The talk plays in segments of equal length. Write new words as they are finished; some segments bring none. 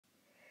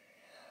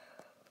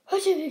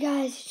What's up, you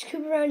guys? It's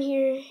Cooper around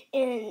here,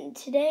 and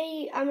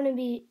today I'm going to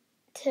be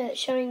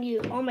showing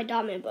you all my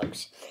Dogman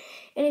books.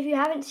 And if you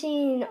haven't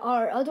seen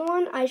our other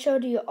one, I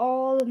showed you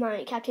all of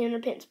my Captain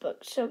Underpants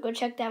books, so go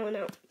check that one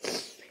out.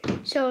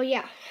 So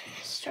yeah,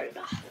 let's start it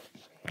off.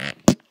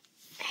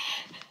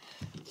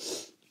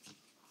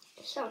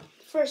 So,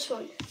 first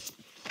one,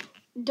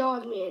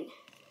 Dogman.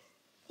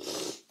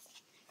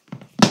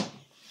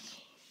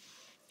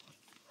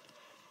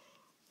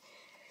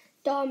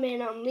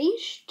 Dogman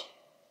Unleashed.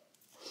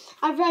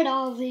 I've read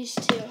all of these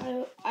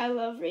too. I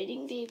love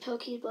reading the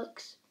Pilkey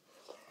books.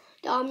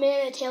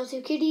 Dogman, A Tale of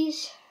Two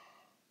Kitties.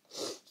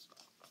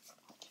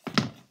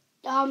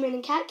 Dogman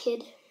and Cat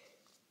Kid.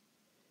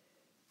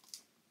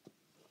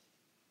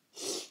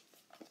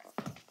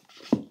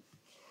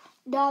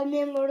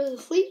 Dogman, Lord of the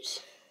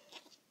Fleas.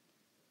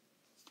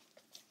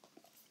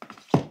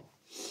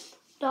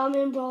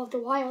 Dogman, Brawl of the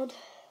Wild.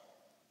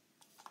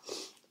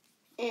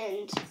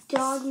 And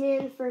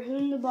Dogman, For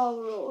Whom the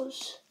Ball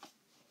Rolls.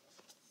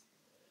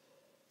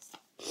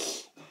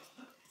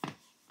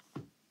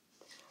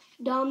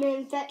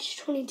 Dogman Fetch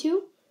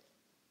 22.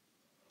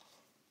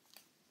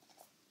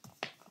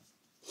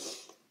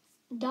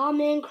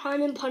 Dogman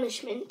Crime and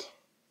Punishment.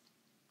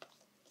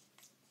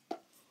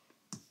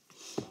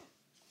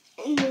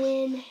 And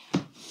then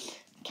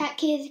Cat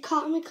Kid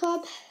Comic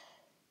Club.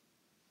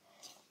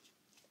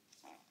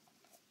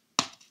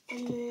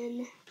 And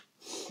then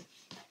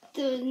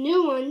the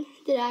new one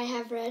that I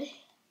have read,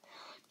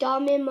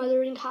 Dogman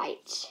Mothering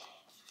Heights.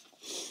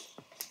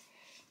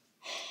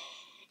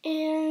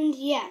 And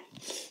yeah,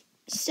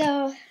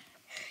 so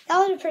that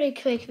was a pretty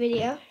quick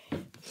video.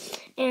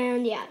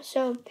 And yeah,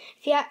 so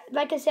if you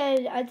like I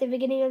said at the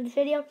beginning of the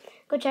video,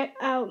 go check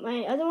out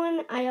my other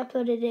one. I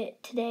uploaded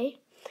it today.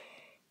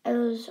 It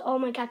was all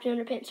my Captain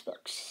Underpants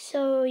books.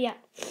 So yeah.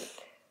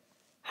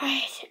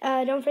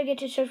 Alright, don't forget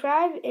to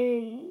subscribe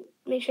and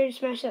make sure to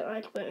smash that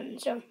like button.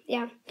 So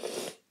yeah,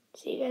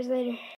 see you guys later.